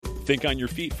Think on your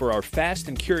feet for our Fast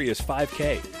and Curious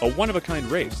 5K, a one-of-a-kind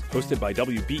race hosted by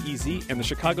WBEZ and the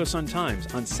Chicago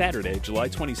Sun-Times on Saturday, July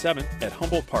 27th at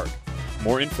Humboldt Park.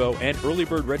 More info and early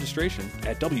bird registration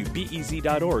at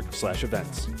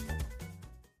wbez.org/events.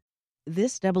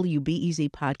 This WBEZ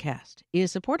podcast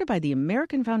is supported by the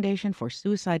American Foundation for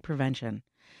Suicide Prevention.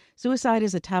 Suicide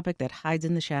is a topic that hides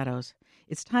in the shadows.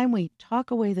 It's time we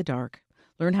talk away the dark.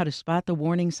 Learn how to spot the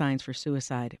warning signs for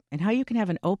suicide and how you can have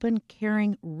an open,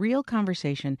 caring, real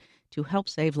conversation to help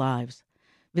save lives.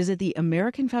 Visit the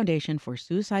American Foundation for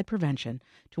Suicide Prevention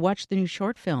to watch the new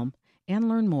short film and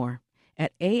learn more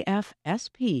at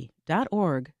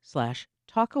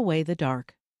afsp.org/talkawaythedark.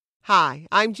 Hi,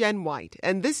 I'm Jen White,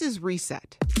 and this is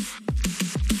Reset.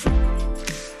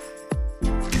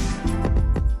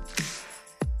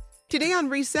 Today on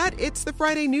Reset, it's the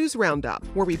Friday News Roundup,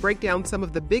 where we break down some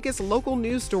of the biggest local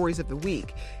news stories of the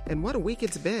week. And what a week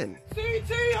it's been.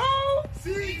 CTO!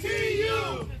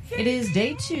 CTU! It is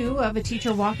day 2 of a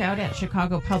teacher walkout at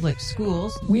Chicago Public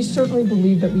Schools. We certainly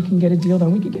believe that we can get a deal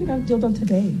done. We could get a deal done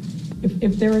today.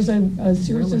 If there is a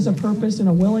seriousness of purpose and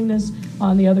a willingness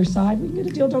on the other side, we can get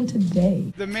a deal done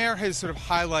today. The mayor has sort of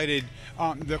highlighted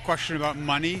the question about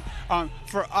money.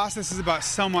 For us, this is about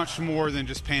so much more than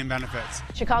just paying benefits.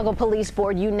 Chicago Police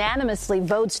Board unanimously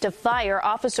votes to fire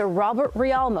Officer Robert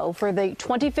Rialmo for the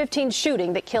 2015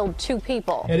 shooting that killed 2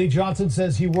 people. Eddie Johnson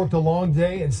says he worked a long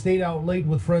day and stayed out late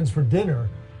with friends for dinner.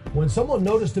 When someone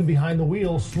noticed him behind the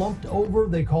wheel, slumped over,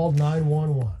 they called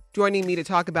 911. Joining me to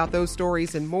talk about those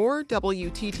stories and more,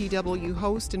 WTTW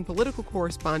host and political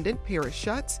correspondent Paris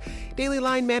Schutz, Daily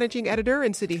Line managing editor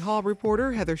and City Hall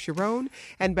reporter Heather Cherone,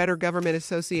 and Better Government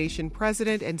Association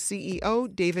president and CEO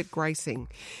David Greising.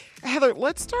 Heather,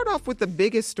 let's start off with the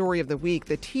biggest story of the week,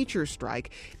 the teacher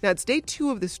strike. Now, it's day 2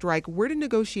 of the strike. Where do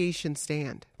negotiations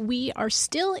stand? We are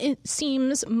still, it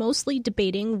seems, mostly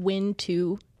debating when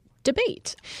to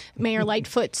debate. Mayor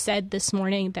Lightfoot said this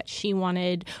morning that she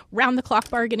wanted round-the-clock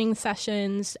bargaining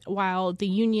sessions, while the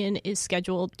union is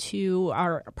scheduled to,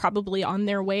 are probably on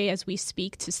their way as we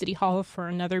speak to City Hall for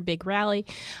another big rally.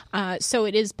 So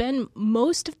it has been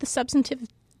most of the substantive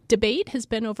debate has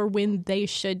been over when they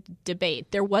should debate.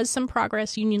 There was some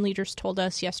progress, union leaders told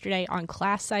us yesterday, on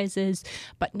class sizes,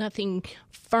 but nothing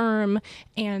firm,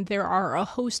 and there are a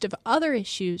host of other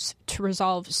issues to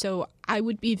resolve. So I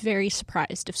would be very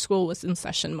surprised if school was in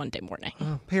session Monday morning.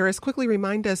 Paris, quickly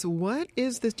remind us, what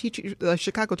is the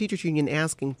Chicago Teachers Union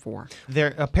asking for?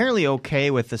 They're apparently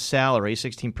okay with the salary,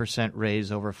 16%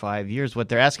 raise over 5 years. What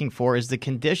they're asking for is the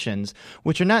conditions,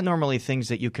 which are not normally things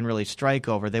that you can really strike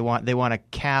over. They want a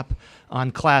cap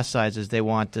on class sizes. They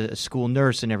want a school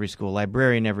nurse in every school,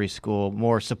 librarian in every school,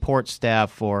 more support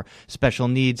staff for special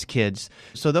needs kids.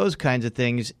 So those kinds of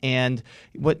things. And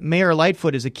what Mayor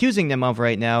Lightfoot is accusing them of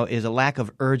right now is a lack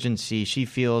of urgency. She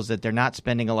feels that they're not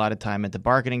spending a lot of time at the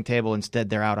bargaining table. Instead,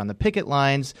 they're out on the picket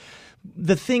lines.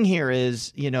 The thing here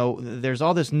is, there's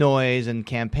all this noise and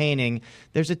campaigning.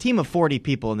 There's a team of 40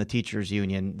 people in the teachers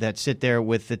union that sit there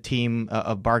with the team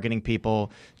of bargaining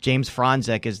people. James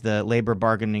Franzek is the labor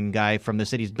bargaining guy from the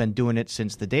city. He's been doing it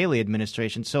since the Daley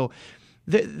administration. So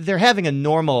they're having a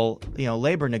normal,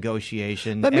 labor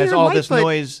negotiation. But as Mayor all Lightfoot this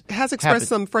noise has expressed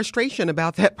some frustration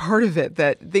about that part of it,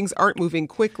 that things aren't moving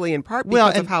quickly in part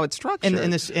because of how it's structured.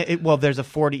 And there's a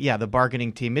 40, the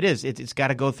bargaining team. It's got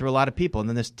to go through a lot of people, and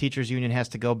then this teachers union has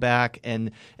to go back and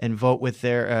vote with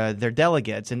their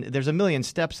delegates, and there's a million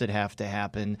steps that have to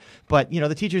happen. But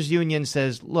the teachers union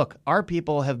says, look, our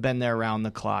people have been there around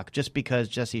the clock. Just because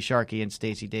Jesse Sharkey and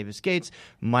Stacey Davis Gates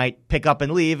might pick up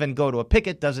and leave and go to a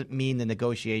picket doesn't mean the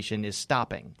negotiation is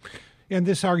stopping. And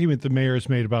this argument the mayor has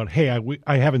made about, hey,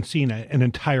 I haven't seen an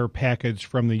entire package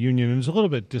from the union, is a little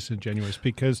bit disingenuous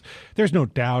because there's no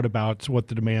doubt about what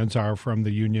the demands are from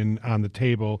the union on the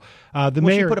table.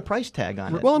 Mayor put a price tag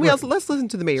on it. Well, let's listen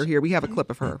to the mayor here. We have a clip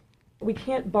of her. We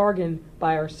can't bargain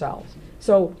by ourselves.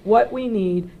 So what we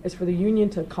need is for the union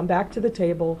to come back to the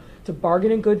table, to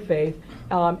bargain in good faith,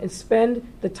 and spend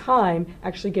the time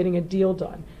actually getting a deal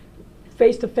done,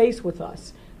 face-to-face with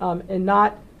us, and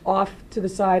not off to the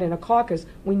side in a caucus.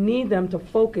 We need them to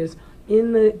focus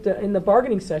in the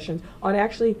bargaining sessions on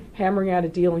actually hammering out a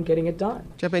deal and getting it done.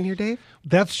 Jump in here, Dave.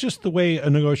 That's just the way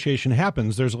a negotiation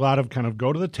happens. There's a lot of kind of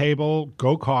go to the table,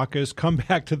 go caucus, come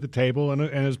back to the table. And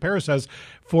as Paris says,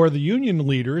 for the union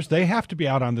leaders, they have to be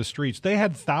out on the streets. They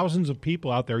had thousands of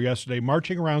people out there yesterday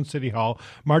marching around City Hall,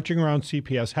 marching around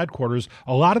CPS headquarters.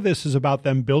 A lot of this is about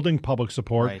them building public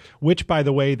support, right, which, by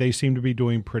the way, they seem to be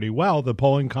doing pretty well. The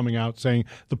polling coming out saying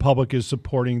the public is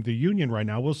supporting the union right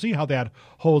now. We'll see how that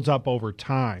holds up over over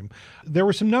time. There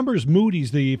were some numbers.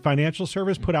 Moody's, the financial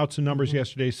service, put out some numbers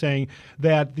yesterday saying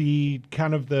that the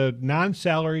kind of the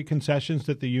non-salary concessions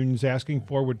that the union's asking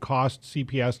for would cost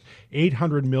CPS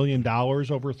 $800 million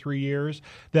over 3 years,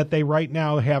 that they right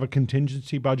now have a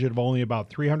contingency budget of only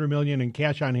about $300 million and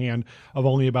cash on hand of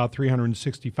only about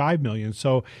 $365 million.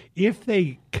 So if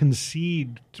they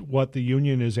concede what the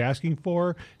union is asking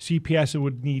for, CPS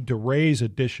would need to raise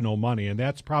additional money, and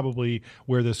that's probably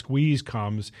where the squeeze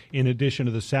comes in addition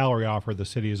to the salary offer the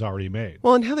city has already made.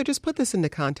 Well, and Heather, just put this into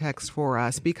context for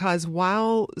us, because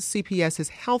while CPS is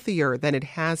healthier than it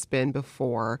has been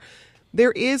before,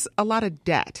 there is a lot of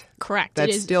debt. Correct.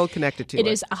 That's still connected to it. It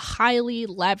is a highly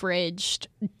leveraged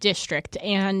district,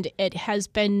 and it has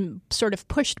been sort of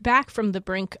pushed back from the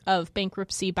brink of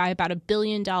bankruptcy by about $1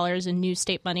 billion in new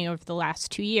state money over the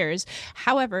last 2 years.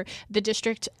 However, the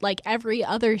district, like every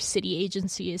other city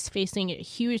agency, is facing a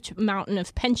huge mountain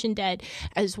of pension debt,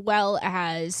 as well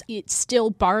as it's still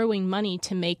borrowing money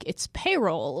to make its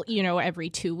payroll,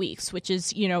 every 2 weeks, which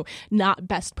is, not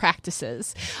best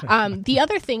practices. The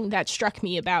other thing that struck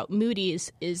me about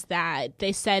Moody's is that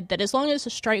they said that as long as the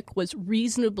strike was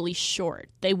reasonably short,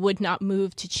 they would not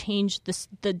move to change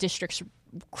the district's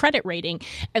credit rating.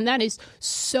 And that is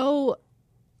so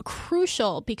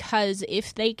crucial, because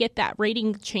if they get that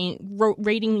rating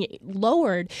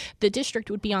lowered, the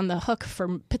district would be on the hook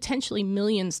for potentially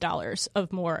millions of dollars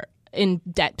of more in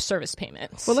debt service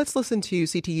payments. Well, let's listen to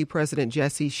CTU President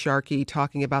Jesse Sharkey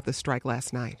talking about the strike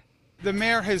last night. The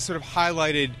mayor has sort of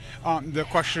highlighted the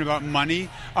question about money.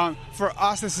 For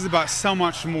us, this is about so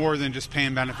much more than just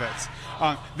paying benefits.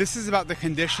 This is about the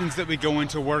conditions that we go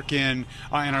into work in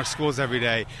our schools every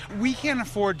day. We can't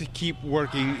afford to keep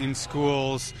working in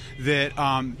schools that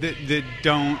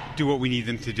don't do what we need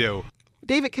them to do.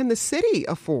 David, can the city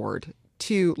afford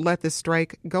to let this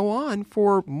strike go on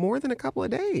for more than a couple of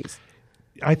days?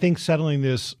 I think settling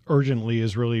this urgently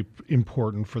is really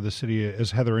important for the city,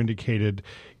 as Heather indicated.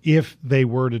 If they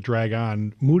were to drag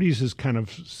on, Moody's has kind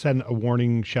of sent a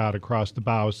warning shot across the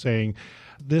bow saying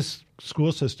this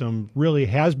school system really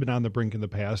has been on the brink in the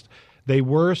past. They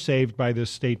were saved by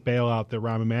this state bailout that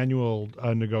Rahm Emanuel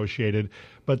negotiated,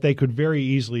 but they could very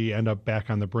easily end up back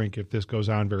on the brink if this goes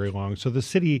on very long. So the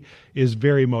city is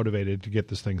very motivated to get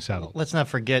this thing settled. Let's not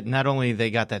forget, not only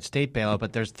they got that state bailout,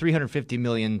 but there's $350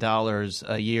 million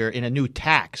a year in a new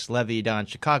tax levied on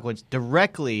Chicagoans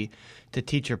directly to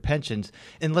teacher pensions.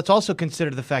 And let's also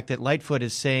consider the fact that Lightfoot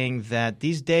is saying that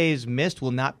these days missed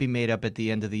will not be made up at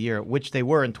the end of the year, which they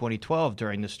were in 2012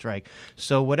 during the strike.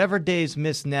 So whatever days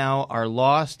missed now are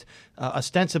lost.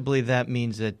 Ostensibly, that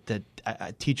means that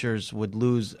teachers would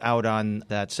lose out on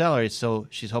that salary. So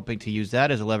she's hoping to use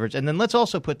that as a leverage. And then let's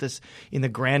also put this in the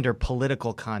grander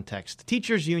political context. The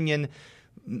teachers union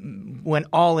went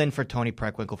all in for Toni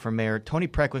Preckwinkle for mayor. Toni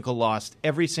Preckwinkle lost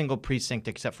every single precinct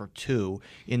except for 2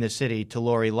 in the city to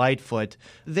Lori Lightfoot.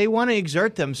 They want to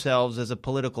exert themselves as a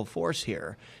political force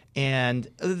here. And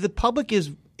the public is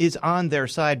on their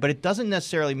side, but it doesn't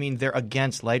necessarily mean they're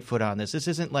against Lightfoot on this. This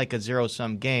isn't like a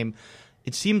zero-sum game.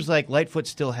 It seems like Lightfoot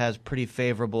still has pretty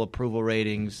favorable approval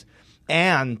ratings,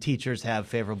 and teachers have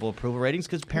favorable approval ratings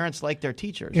because parents like their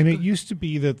teachers. And it used to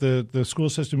be that the school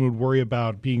system would worry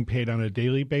about being paid on a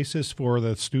daily basis for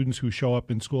the students who show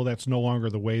up in school. That's no longer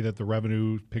the way that the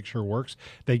revenue picture works.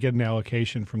 They get an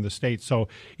allocation from the state. So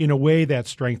in a way that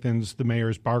strengthens the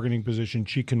mayor's bargaining position.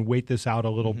 She can wait this out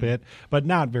a little bit, but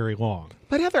not very long.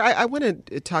 But Heather, I want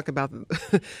to talk about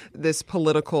this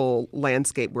political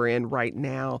landscape we're in right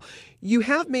now. You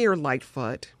have Mayor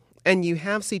Lightfoot, and you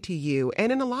have CTU,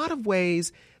 and in a lot of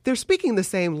ways, they're speaking the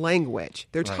same language.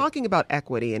 They're talking about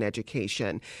equity in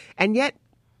education, and yet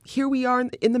here we are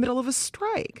in the middle of a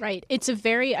strike. Right. It's a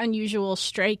very unusual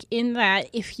strike in that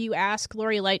if you ask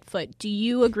Lori Lightfoot, do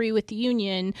you agree with the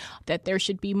union that there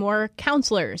should be more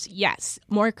counselors? Yes.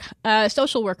 More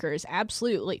social workers?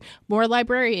 Absolutely. More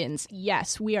librarians?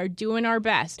 Yes. We are doing our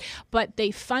best. But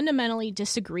they fundamentally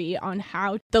disagree on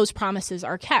how those promises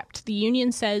are kept. The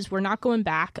union says we're not going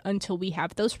back until we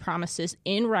have those promises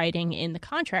in writing in the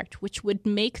contract, which would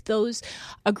make those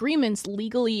agreements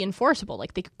legally enforceable.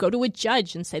 Like they could go to a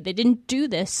judge and say they didn't do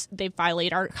this, they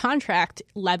violate our contract,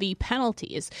 levy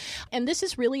penalties. And this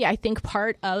is really, I think,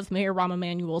 part of Mayor Rahm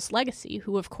Emanuel's legacy,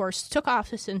 who, of course, took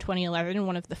office in 2011. And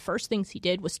one of the first things he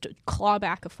did was to claw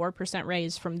back a 4%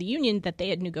 raise from the union that they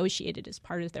had negotiated as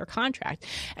part of their contract.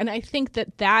 And I think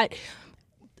that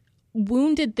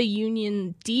wounded the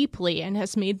union deeply and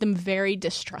has made them very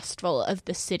distrustful of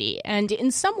the city. And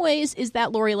in some ways, is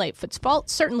that Lori Lightfoot's fault?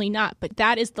 Certainly not, but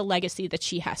that is the legacy that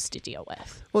she has to deal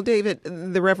with. Well, David,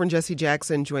 the Reverend Jesse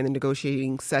Jackson joined the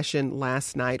negotiating session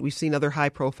last night. We've seen other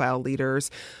high-profile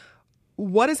leaders.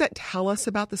 What does that tell us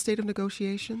about the state of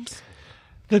negotiations?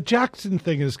 The Jackson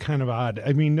thing is kind of odd.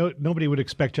 I mean, nobody would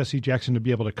expect Jesse Jackson to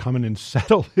be able to come in and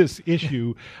settle this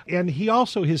issue. And he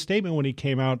also, his statement when he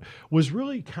came out was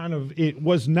really kind of, it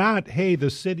was not, hey, the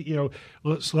city,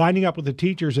 lining up with the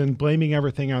teachers and blaming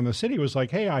everything on the city. It was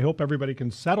like, hey, I hope everybody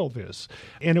can settle this.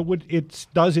 And it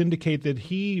does indicate that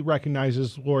he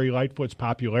recognizes Lori Lightfoot's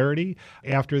popularity.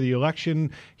 After the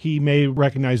election, he may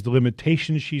recognize the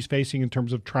limitations she's facing in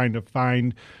terms of trying to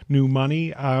find new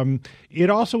money. It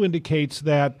also indicates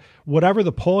that whatever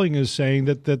the polling is saying,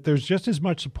 that there's just as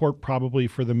much support probably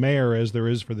for the mayor as there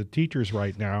is for the teachers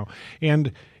right now.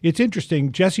 And it's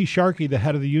interesting, Jesse Sharkey, the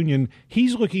head of the union,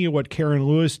 he's looking at what Karen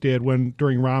Lewis did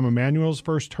during Rahm Emanuel's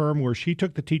first term, where she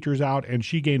took the teachers out and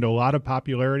she gained a lot of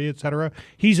popularity, et cetera.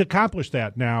 He's accomplished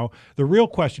that now. The real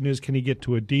question is, can he get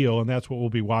to a deal? And that's what we'll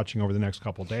be watching over the next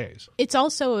couple of days. It's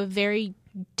also a very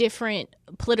different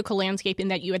political landscape in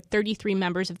that you had 33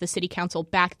 members of the city council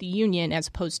back the union as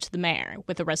opposed to the mayor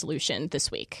with a resolution this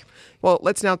week. Well,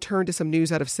 let's now turn to some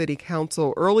news out of city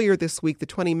council. Earlier this week, the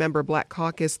 20-member Black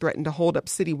Caucus threatened to hold up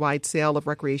citywide sale of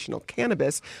recreational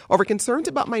cannabis over concerns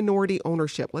about minority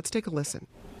ownership. Let's take a listen.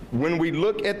 When we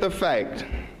look at the fact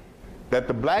that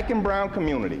the black and brown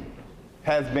community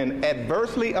has been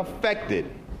adversely affected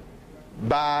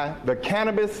by the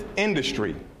cannabis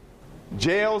industry,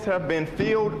 jails have been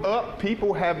filled up,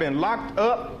 people have been locked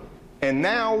up, and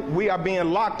now we are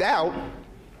being locked out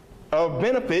of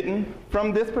benefiting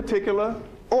from this particular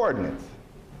ordinance.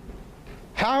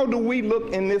 How do we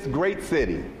look in this great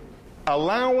city,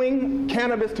 allowing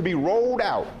cannabis to be rolled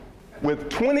out with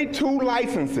 22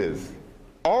 licenses,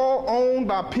 all owned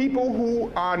by people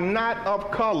who are not of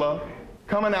color,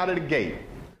 coming out of the gate?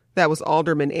 That was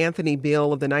Alderman Anthony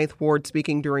Beale of the 9th Ward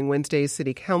speaking during Wednesday's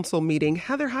city council meeting.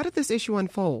 Heather, how did this issue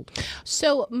unfold?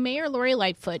 So Mayor Lori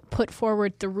Lightfoot put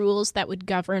forward the rules that would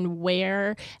govern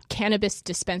where cannabis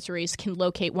dispensaries can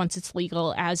locate once it's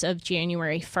legal as of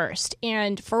January 1st.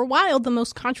 And for a while, the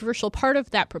most controversial part of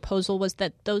that proposal was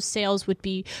that those sales would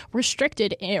be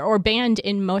restricted or banned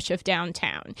in much of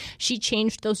downtown. She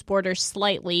changed those borders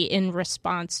slightly in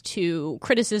response to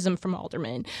criticism from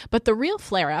aldermen. But the real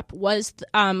flare-up was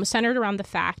centered around the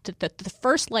fact that the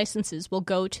first licenses will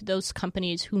go to those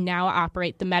companies who now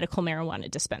operate the medical marijuana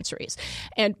dispensaries.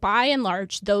 And by and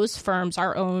large, those firms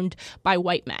are owned by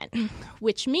white men,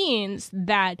 which means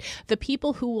that the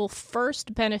people who will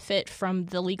first benefit from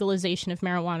the legalization of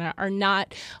marijuana are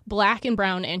not black and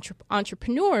brown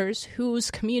entrepreneurs whose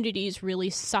communities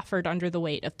really suffered under the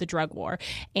weight of the drug war.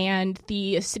 And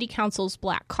the city council's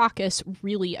Black Caucus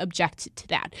really objected to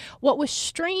that. What was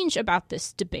strange about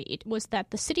this debate was that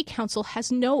the city council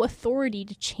has no authority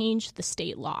to change the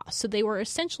state law. So they were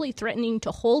essentially threatening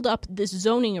to hold up this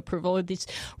zoning approval or these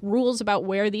rules about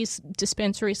where these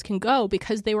dispensaries can go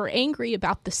because they were angry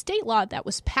about the state law that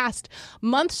was passed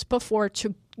months before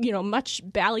to much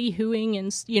ballyhooing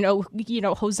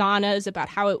and, hosannas about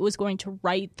how it was going to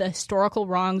right the historical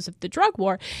wrongs of the drug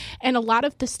war. And a lot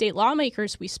of the state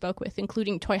lawmakers we spoke with,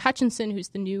 including Toy Hutchinson, who's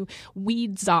the new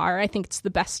weed czar, I think it's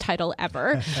the best title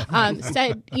ever,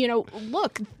 said,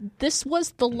 look, this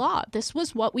was the law. This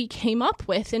was what we came up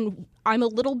with. And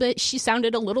she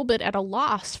sounded a little bit at a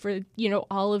loss for,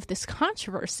 all of this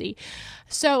controversy.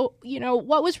 So,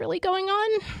 what was really going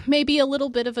on? Maybe a little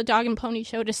bit of a dog and pony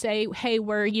show to say, hey,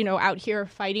 we're, out here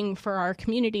fighting for our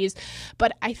communities.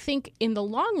 But I think in the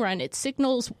long run, it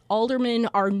signals aldermen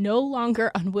are no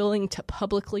longer unwilling to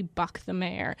publicly buck the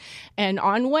mayor. And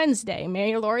on Wednesday,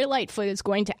 Mayor Lori Lightfoot is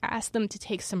going to ask them to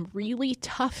take some really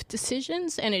tough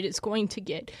decisions, and it is going to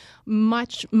get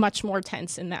much, much more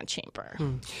tense in that chamber.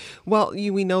 Well,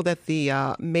 we know that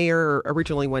the mayor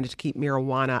originally wanted to keep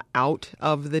marijuana out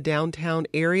of the downtown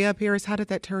area. Paris, how did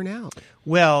that turn out?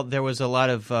 Well, there was a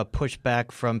lot of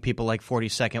pushback from people like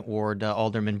 42nd Ward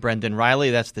Alderman Brendan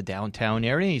Riley. That's the downtown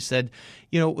area. He said,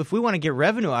 if we want to get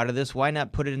revenue out of this, why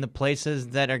not put it in the places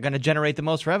that are going to generate the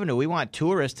most revenue? We want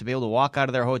tourists to be able to walk out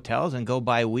of their hotels and go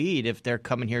buy weed if they're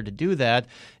coming here to do that.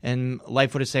 And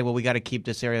Lightfoot is saying, well, we got to keep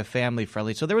this area family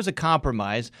friendly. So there was a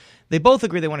compromise. They both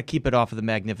agree they want to keep it off of the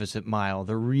Magnificent Mile,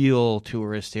 the real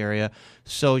tourist area.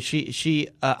 So she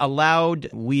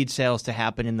allowed weed sales to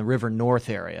happen in the River North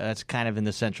area. That's kind of in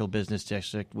the central business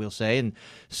district, we'll say. And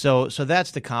so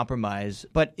that's the compromise.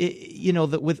 But,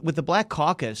 with the Black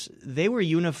Caucus, they were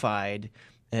unified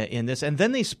in this, and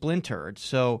then they splintered.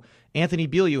 So Anthony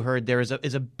Beale, you heard, there is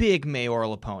a big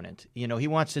mayoral opponent. You know, he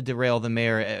wants to derail the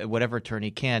mayor at whatever turn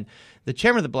he can. The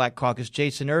chairman of the Black Caucus,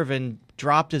 Jason Irvin,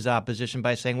 dropped his opposition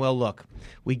by saying, well, look,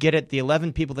 we get it. The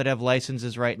 11 people that have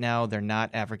licenses right now, they're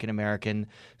not African-American.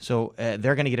 So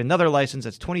they're going to get another license.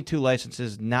 That's 22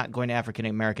 licenses not going to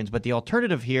African-Americans. But the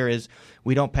alternative here is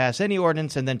we don't pass any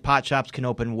ordinance, and then pot shops can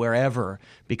open wherever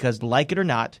because, like it or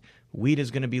not, weed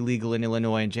is going to be legal in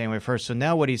Illinois on January 1st. So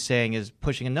now what he's saying is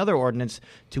pushing another ordinance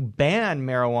to ban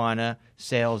marijuana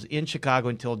sales in Chicago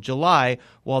until July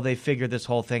while they figure this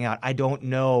whole thing out. I don't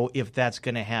know if that's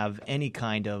going to have any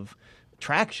kind of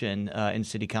traction in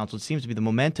city council. It seems to be the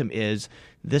momentum is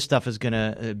this stuff is going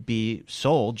to be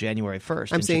sold January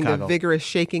 1st I'm seeing Chicago. The vigorous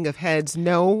shaking of heads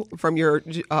no from your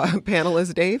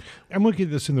panelists, Dave. I'm looking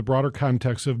at this in the broader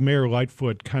context of Mayor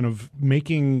Lightfoot kind of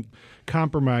making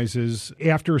compromises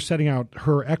after setting out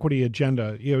her equity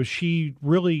agenda. You know, she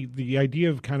really, the idea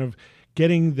of kind of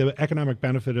getting the economic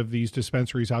benefit of these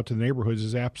dispensaries out to the neighborhoods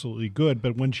is absolutely good.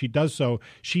 But when she does so,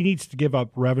 she needs to give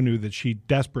up revenue that she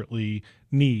desperately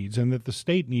needs and that the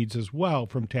state needs as well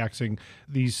from taxing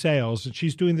these sales. And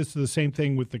she's doing the same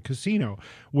thing with the casino,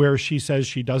 where she says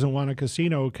she doesn't want a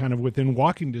casino kind of within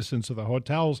walking distance of the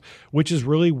hotels, which is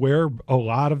really where a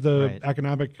lot of the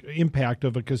economic impact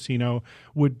of a casino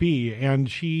would be.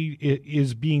 And she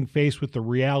is being faced with the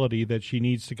reality that she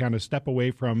needs to kind of step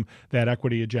away from that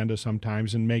equity agenda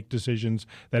sometimes and make decisions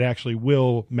that actually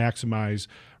will maximize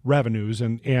revenues.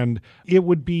 And it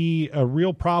would be a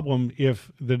real problem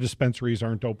if the dispensaries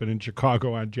aren't open in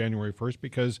Chicago on January 1st,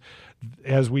 because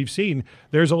as we've seen,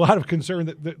 there's a lot of concern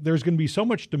that there's going to be so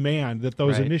much demand that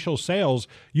those initial sales,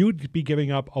 you'd be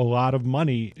giving up a lot of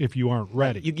money if you aren't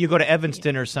ready. You go to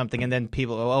Evanston or something, and then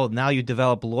people, oh, now you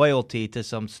develop loyalty to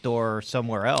some store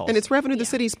somewhere else. And it's revenue the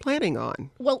city's planning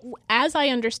on. Well, as I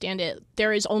understand it,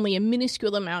 there is only a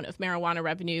minuscule amount of marijuana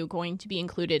revenue going to be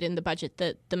included in the budget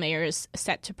that the mayor is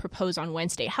set to propose on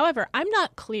Wednesday. However, I'm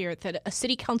not clear that a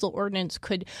city council ordinance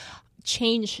could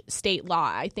change state law.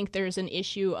 I think there's an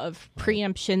issue of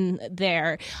preemption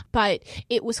there, but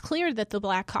it was clear that the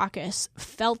Black Caucus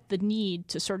felt the need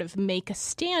to sort of make a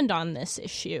stand on this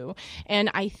issue. And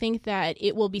I think that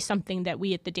it will be something that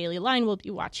we at the Daily Line will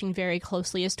be watching very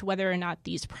closely as to whether or not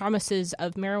these promises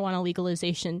of marijuana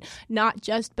legalization, not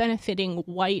just benefiting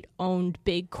white-owned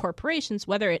big corporations,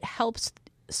 whether it helps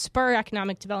spur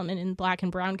economic development in Black and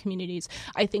brown communities,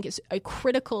 I think is a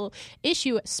critical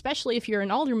issue, especially if you're an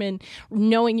alderman,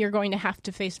 knowing you're going to have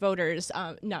to face voters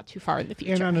not too far in the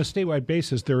future. And on a statewide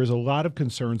basis, there is a lot of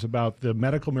concerns about the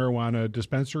medical marijuana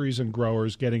dispensaries and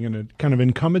growers getting a kind of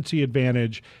incumbency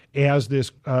advantage as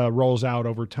this rolls out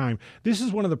over time. This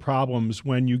is one of the problems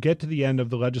when you get to the end of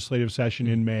the legislative session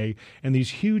in May and these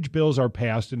huge bills are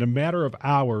passed in a matter of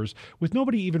hours with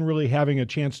nobody even really having a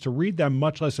chance to read them,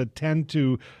 much less attend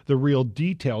to the real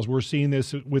details. We're seeing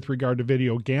this with regard to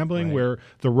video gambling, where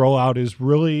the rollout is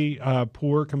really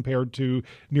poor compared to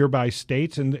nearby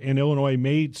states, and Illinois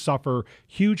may suffer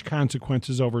huge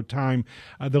consequences over time.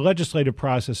 The legislative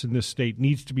process in this state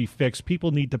needs to be fixed. People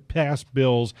need to pass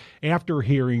bills after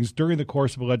hearings during the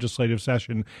course of a legislative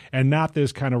session, and not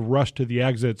this kind of rush to the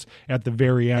exits at the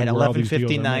very end. At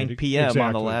 11:59 p.m.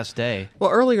 on the last day. Well,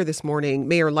 earlier this morning,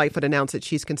 Mayor Lightfoot announced that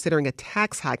she's considering a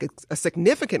tax hike, a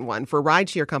significant one for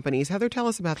rideshare companies. Heather, tell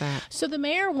us about that. So the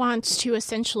mayor wants to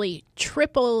essentially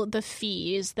triple the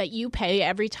fees that you pay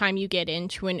every time you get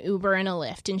into an Uber and a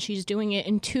Lyft, and she's doing it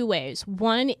in two ways.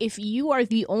 One, if you are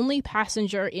the only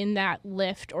passenger in that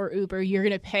Lyft or Uber, you're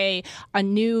going to pay a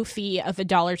new fee of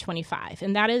 $1.25,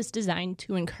 and that is designed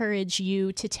to encourage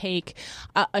you to take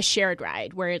a shared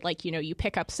ride where, like, you know, you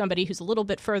pick up somebody who's a little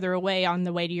bit further away on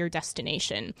the way to your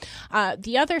destination.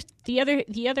 The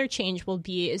other change will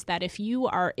be is that if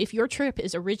your trip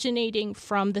is originating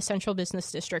from the Central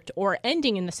Business District or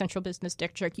ending in the Central Business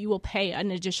District, you will pay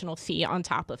an additional fee on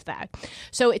top of that.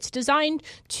 So it's designed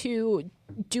to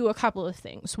do a couple of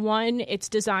things. One, it's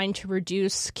designed to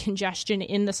reduce congestion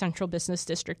in the Central Business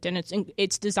District, and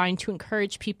it's designed to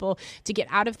encourage people to get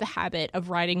out of the habit of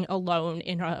riding alone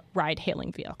in a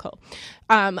ride-hailing vehicle.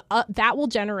 That will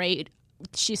generate,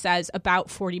 she says, about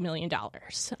 $40 million.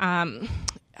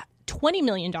 $20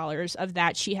 million of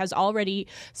that she has already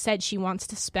said she wants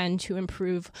to spend to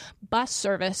improve bus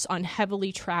service on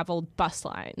heavily traveled bus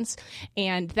lines.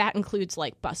 And that includes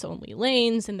like bus-only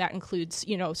lanes, and that includes,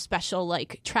 you know, special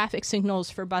like traffic signals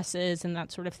for buses and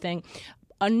that sort of thing.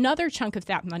 Another chunk of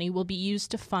that money will be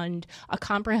used to fund a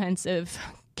comprehensive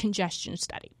congestion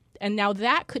study. And now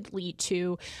that could lead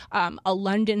to a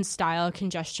London-style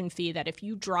congestion fee that if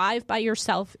you drive by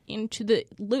yourself into the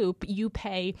loop, you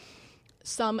pay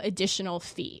some additional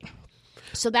fee.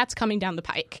 So that's coming down the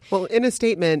pike. Well, in a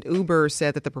statement, Uber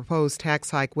said that the proposed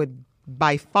tax hike would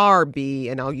by far be,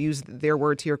 and I'll use their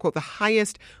words here, quote, the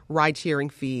highest ride-sharing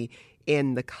fee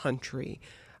in the country.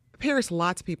 Paris,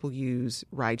 lots of people use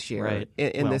rideshare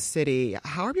in this city.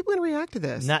 How are people going to react to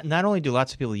this? Not only do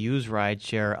lots of people use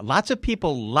rideshare, lots of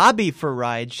people lobby for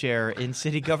rideshare in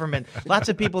city government. Lots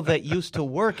of people that used to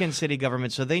work in city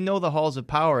government, so they know the halls of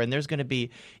power, and there's going to be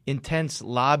intense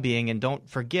lobbying. And don't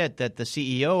forget that the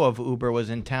CEO of Uber was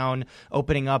in town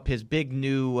opening up his big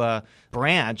new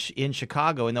branch in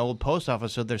Chicago in the old post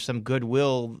office, so there's some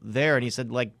goodwill there. And he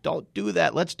said, don't do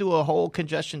that. Let's do a whole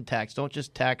congestion tax. Don't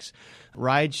just tax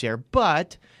rideshare.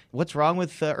 But what's wrong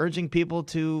with urging people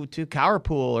to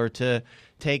carpool or to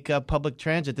take public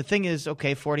transit? The thing is,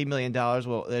 okay, $40 million.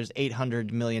 Well, there's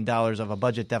 $800 million of a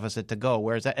budget deficit to go.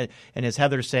 Whereas that, and as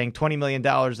Heather's saying, $20 million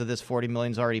of this $40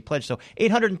 million is already pledged. So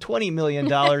 $820 million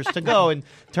to go in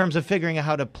terms of figuring out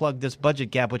how to plug this budget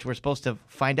gap, which we're supposed to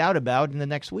find out about in the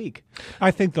next week.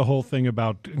 I think the whole thing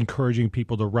about encouraging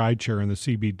people to rideshare in the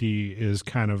CBD is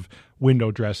kind of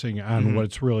window dressing on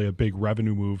what's really a big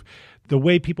revenue move. The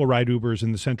way people ride Ubers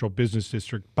in the central business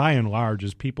district, by and large,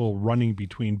 is people running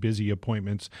between busy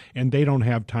appointments, and they don't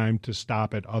have time to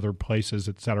stop at other places,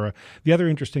 et cetera. The other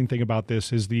interesting thing about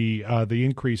this is the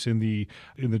increase in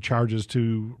the charges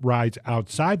to rides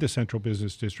outside the central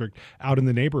business district, out in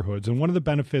the neighborhoods. And one of the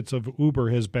benefits of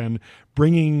Uber has been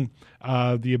bringing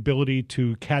the ability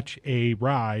to catch a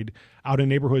ride out in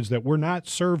neighborhoods that were not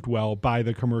served well by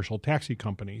the commercial taxi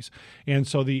companies. And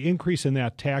so the increase in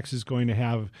that tax is going to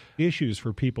have issues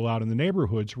for people out in the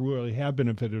neighborhoods who really have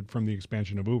benefited from the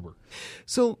expansion of Uber.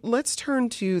 So let's turn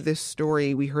to this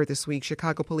story we heard this week.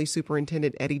 Chicago Police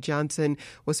Superintendent Eddie Johnson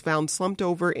was found slumped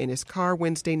over in his car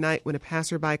Wednesday night when a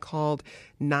passerby called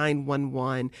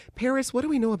 911. Paris, what do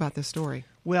we know about this story?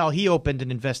 Well, he opened an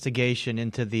investigation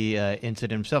into the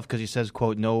incident himself because he says,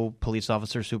 quote, no police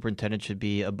officer superintendent should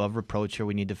be above reproach here.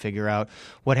 We need to figure out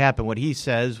what happened. What he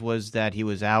says was that he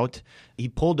was out. He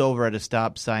pulled over at a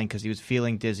stop sign because he was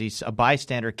feeling dizzy. A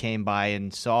bystander came by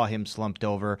and saw him slumped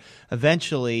over.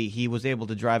 Eventually, he was able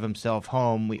to drive himself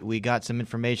home. We got some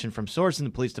information from source in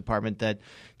the police department that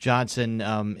Johnson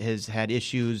has had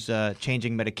issues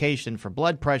changing medication for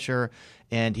blood pressure,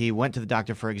 and he went to the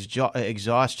doctor for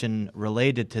exhaustion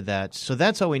related to that. So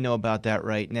that's all we know about that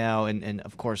right now. And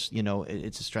of course, you know,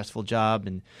 it's a stressful job,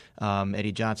 and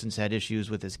Eddie Johnson's had issues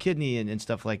with his kidney and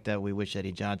stuff like that. We wish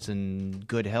Eddie Johnson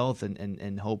good health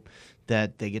and hope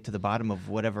that they get to the bottom of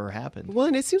whatever happened. Well,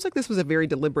 and it seems like this was a very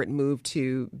deliberate move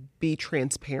to be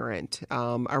transparent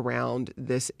around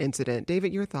this incident.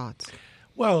 David, your thoughts?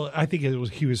 Well, I think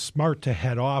he was smart to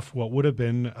head off what would have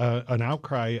been an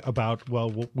outcry about,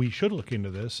 well, we should look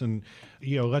into this and,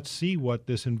 you know, let's see what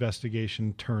this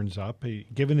investigation turns up.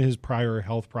 Given his prior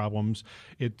health problems,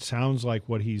 it sounds like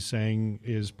what he's saying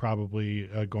is probably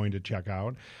going to check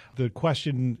out. The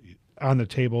question on the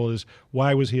table is,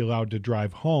 why was he allowed to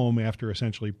drive home after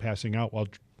essentially passing out while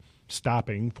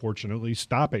fortunately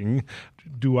stopping?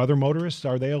 Do other motorists,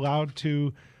 are they allowed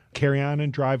to carry on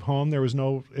and drive home? There was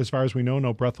no, as far as we know,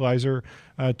 no breathalyzer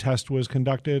test was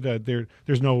conducted.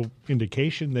 There's no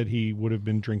indication that he would have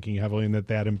been drinking heavily and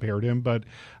that impaired him, but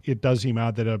it does seem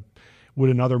odd that would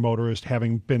another motorist,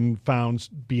 having been found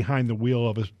behind the wheel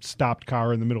of a stopped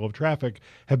car in the middle of traffic,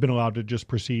 have been allowed to just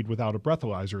proceed without a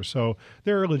breathalyzer? So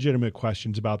there are legitimate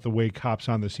questions about the way cops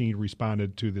on the scene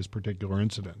responded to this particular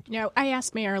incident. Now, I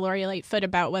asked Mayor Lori Lightfoot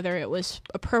about whether it was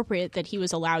appropriate that he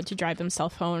was allowed to drive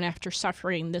himself home after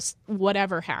suffering this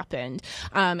whatever happened.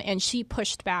 And she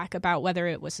pushed back about whether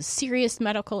it was a serious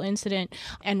medical incident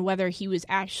and whether he was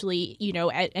actually, you know,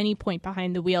 at any point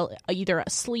behind the wheel, either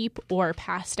asleep or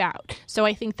passed out. So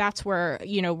I think that's where,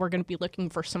 you know, we're going to be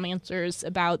looking for some answers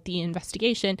about the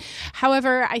investigation.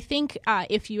 However, I think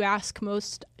if you ask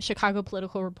most Chicago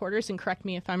political reporters, and correct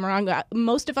me if I'm wrong,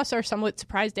 most of us are somewhat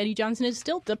surprised Eddie Johnson is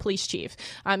still the police chief.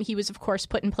 He was, of course,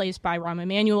 put in place by Rahm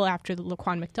Emanuel after the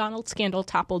Laquan McDonald scandal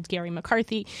toppled Gary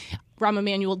McCarthy. Rahm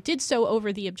Emanuel did so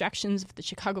over the objections of the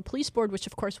Chicago Police Board, which,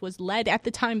 of course, was led at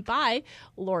the time by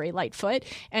Lori Lightfoot.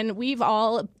 And we've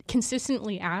all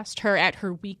consistently asked her at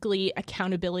her weekly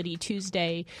Accountability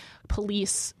Tuesday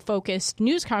police-focused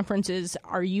news conferences,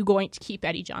 are you going to keep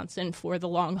Eddie Johnson for the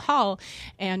long haul?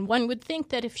 And one would think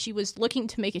that if she was looking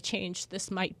to make a change,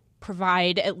 this might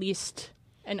provide at least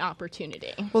an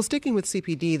opportunity. Well, sticking with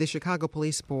CPD, the Chicago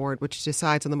Police Board, which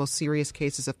decides on the most serious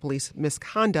cases of police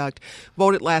misconduct,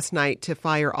 voted last night to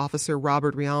fire Officer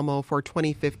Robert Rialmo for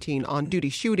 2015 on-duty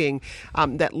shooting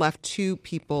that left 2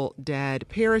 people dead.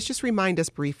 Paris, just remind us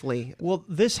briefly. Well,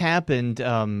 this happened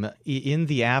in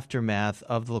the aftermath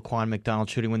of the Laquan McDonald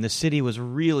shooting when the city was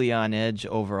really on edge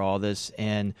over all this,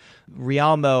 and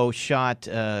Rialmo shot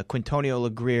Quintonio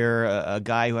LeGrier, a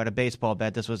guy who had a baseball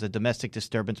bat. This was a domestic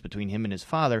disturbance between him and his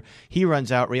father. He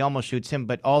runs out. Rialmo shoots him,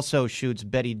 but also shoots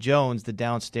Betty Jones, the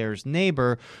downstairs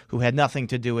neighbor, who had nothing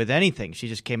to do with anything. She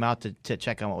just came out to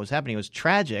check on what was happening. It was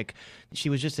tragic. She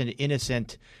was just an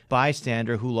innocent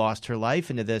bystander who lost her life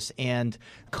into this. And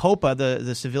COPA,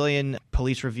 the Civilian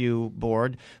Police Review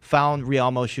Board, found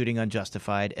Rialmo's shooting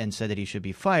unjustified and said that he should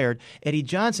be fired. Eddie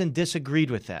Johnson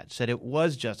disagreed with that, said it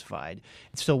was justified.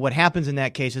 So what happens in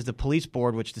that case is the police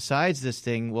board, which decides this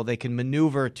thing, well, they can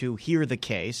maneuver to hear the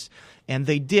case. And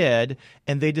they did,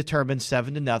 and they determined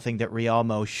 7-0 that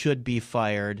Rialmo should be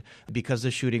fired because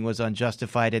the shooting was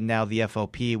unjustified, and now the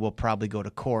FOP will probably go to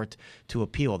court to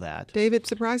appeal that. David,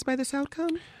 surprised by this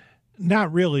outcome?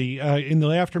 Not really. In the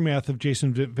aftermath of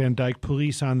Jason Van Dyke,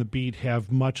 police on the beat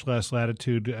have much less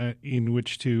latitude in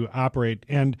which to operate.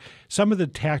 And some of the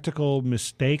tactical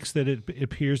mistakes that it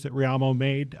appears that Rialmo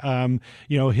made,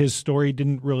 his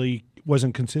story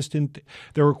wasn't consistent.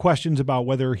 There were questions about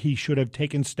whether he should have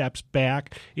taken steps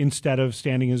back instead of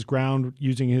standing his ground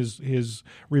using his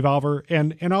revolver,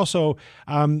 and also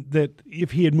that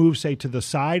if he had moved, say, to the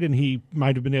side, and he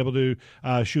might have been able to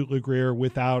shoot LeGrier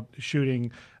without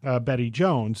shooting Betty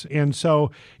Jones. And so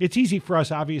it's easy for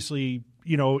us, obviously,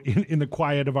 in the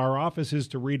quiet of our offices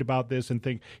to read about this and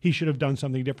think he should have done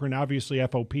something different. Obviously,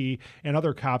 FOP and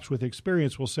other cops with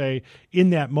experience will say in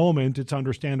that moment it's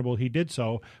understandable he did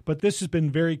so. But this has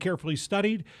been very carefully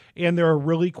studied, and there are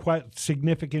really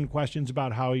significant questions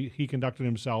about how he conducted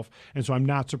himself. And so I'm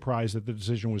not surprised that the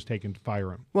decision was taken to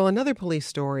fire him. Well, another police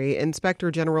story,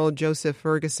 Inspector General Joseph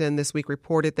Ferguson this week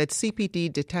reported that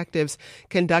CPD detectives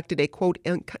conducted a, quote,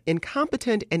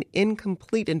 incompetent and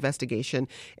incomplete investigation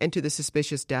into the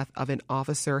suspicious death of an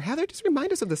officer. Heather, just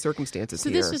remind us of the circumstances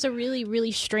here. So this was a really,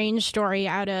 really strange story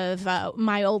out of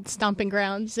my old stomping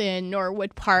grounds in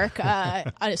Norwood Park.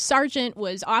 A sergeant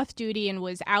was off duty and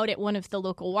was out at one of the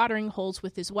local watering holes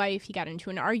with his wife. He got into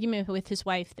an argument with his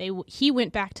wife. He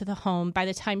went back to the home. By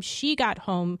the time she got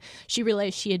home, she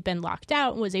realized she had been locked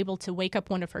out and was able to wake up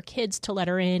one of her kids to let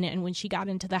her in. And when she got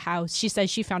into the house, she says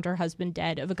she found her husband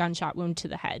dead of a gunshot wound to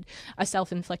the head, a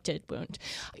self-inflicted wound.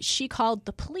 She called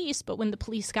the police, but when the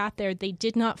police got there, they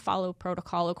did not follow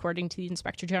protocol according to the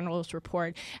Inspector General's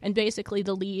report. And basically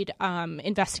the lead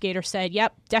investigator said,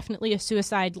 yep, definitely a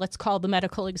suicide. Let's call the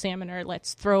medical examiner.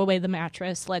 Let's throw away the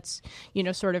mattress. Let's,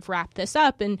 sort of wrap this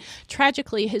up. And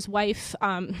tragically, his wife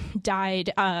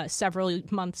died several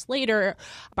months later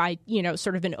by,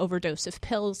 sort of an overdose of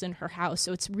pills in her house.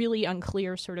 So it's really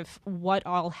unclear sort of what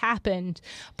all happened.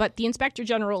 But the Inspector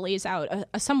General lays out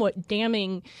a somewhat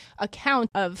damning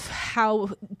account of how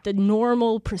the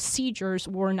normal procedures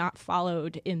were not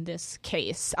followed in this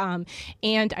case,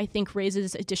 and I think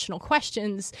raises additional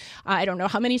questions. I don't know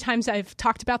how many times I've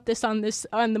talked about this on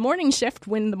the morning shift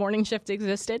when the morning shift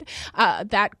existed.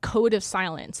 That code of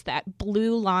silence, that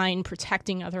blue line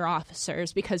protecting other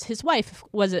officers, because his wife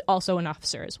was also an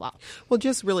officer as well. Well,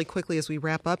 just really quickly as we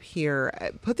wrap up here,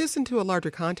 put this into a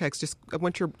larger context. Just I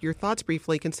want your thoughts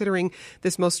briefly, considering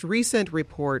this most recent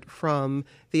report from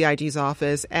the IG's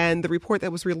office and the report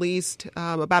that was released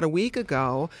about a week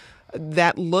ago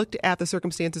that looked at the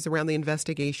circumstances around the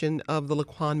investigation of the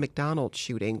Laquan McDonald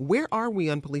shooting. Where are we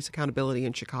on police accountability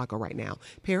in Chicago right now?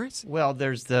 Paris? Well,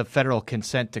 there's the federal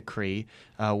consent decree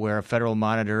where a federal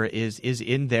monitor is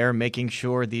in there making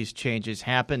sure these changes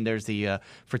happen. There's the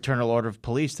Fraternal Order of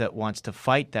Police that wants to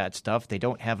fight that stuff. They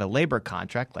don't have a labor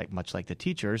contract, much like the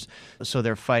teachers, so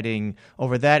they're fighting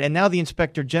over that. And now the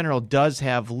Inspector General does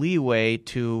have leeway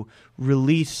to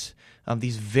release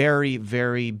these very,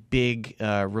 very big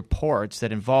reports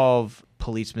that involve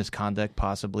police misconduct,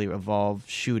 possibly involve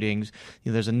shootings.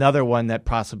 There's another one that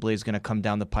possibly is going to come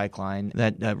down the pipeline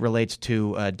that relates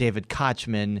to David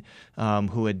Kochman,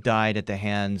 who had died at the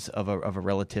hands of a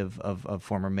relative of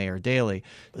former Mayor Daley.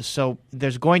 So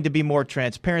there's going to be more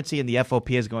transparency, and the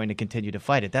FOP is going to continue to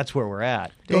fight it. That's where we're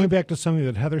at. Going back to something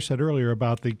that Heather said earlier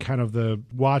about the kind of the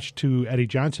watch to Eddie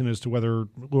Johnson as to whether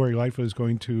Lori Lightfoot is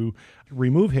going to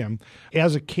remove him.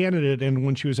 As a candidate, and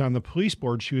when she was on the police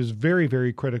board, she was very,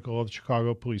 very critical of the Chicago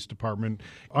Chicago Police Department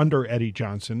under Eddie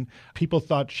Johnson. People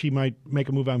thought she might make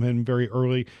a move on him very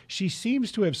early. She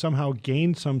seems to have somehow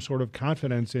gained some sort of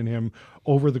confidence in him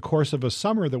over the course of a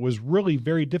summer that was really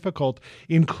very difficult,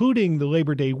 including the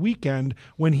Labor Day weekend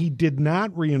when he did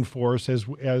not reinforce as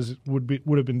would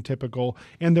have been typical,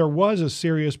 and there was a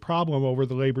serious problem over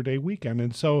the Labor Day weekend.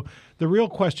 And so the real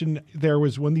question there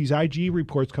was when these IG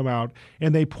reports come out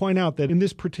and they point out that in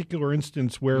this particular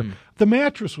instance where the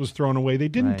mattress was thrown away, they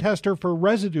didn't test her for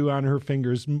residue on her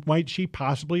fingers. Might she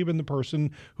possibly have been the person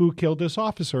who killed this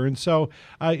officer? And so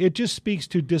it just speaks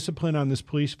to discipline on this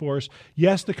police force.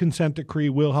 Yes, the consent decree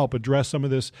will help address some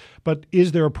of this, but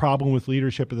is there a problem with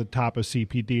leadership at the top of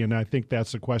CPD? And I think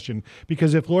that's the question.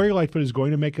 Because if Lori Lightfoot is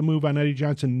going to make a move on Eddie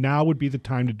Johnson, now would be the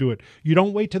time to do it. You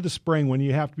don't wait to the spring when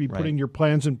you have to be putting your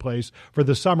plans in place for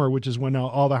the summer, which is when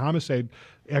all the homicide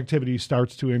activity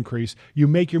starts to increase. You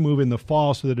make your move in the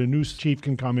fall so that a new chief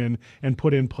can come in and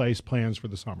put in place plans for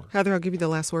the summer. Heather, I'll give you the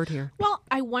last word here. Well,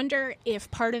 I wonder if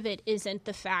part of it isn't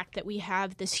the fact that we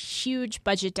have this huge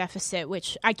budget deficit,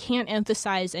 which I can't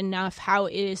emphasize enough how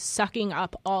it is sucking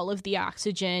up all of the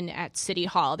oxygen at City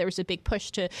Hall. There was a big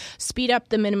push to speed up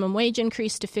the minimum wage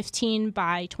increase to $15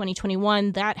 by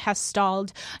 2021. That has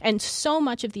stalled. And so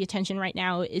much of the attention right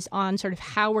now is on sort of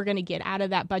how we're going to get out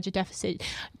of that budget deficit.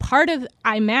 Part of,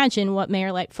 I imagine what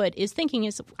Mayor Lightfoot is thinking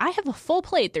is, I have a full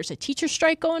plate. There's a teacher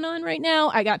strike going on right now.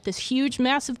 I got this huge,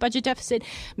 massive budget deficit.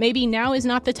 Maybe now is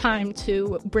not the time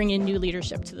to bring in new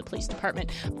leadership to the police department.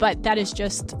 But that is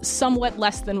just somewhat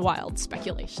less than wild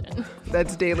speculation.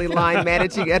 That's Daily Line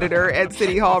managing editor and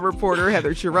City Hall reporter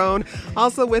Heather Cherone.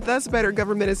 Also with us, Better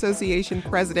Government Association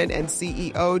president and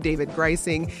CEO David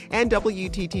Greising, and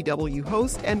WTTW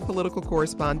host and political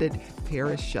correspondent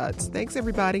Paris Schutz. Thanks,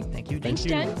 everybody. Thank you. Thanks,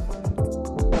 Jen.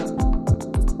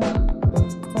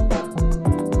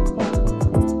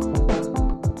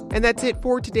 And that's it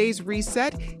for today's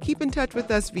Reset. Keep in touch with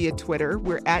us via Twitter.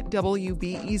 We're at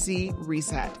WBEZ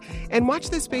Reset. And watch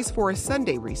this space for a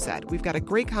Sunday Reset. We've got a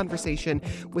great conversation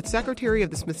with Secretary of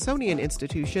the Smithsonian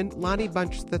Institution, Lonnie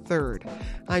Bunch III.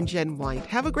 I'm Jen White.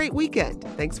 Have a great weekend.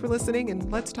 Thanks for listening, and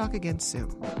let's talk again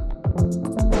soon.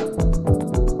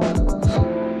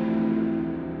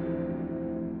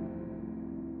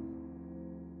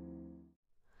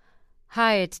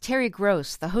 Hi, it's Terry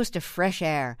Gross, the host of Fresh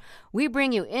Air. We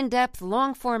bring you in-depth,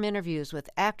 long-form interviews with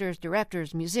actors,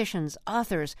 directors, musicians,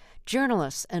 authors,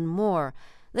 journalists, and more.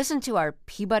 Listen to our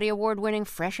Peabody Award-winning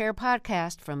Fresh Air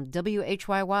podcast from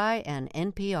WHYY and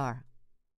NPR.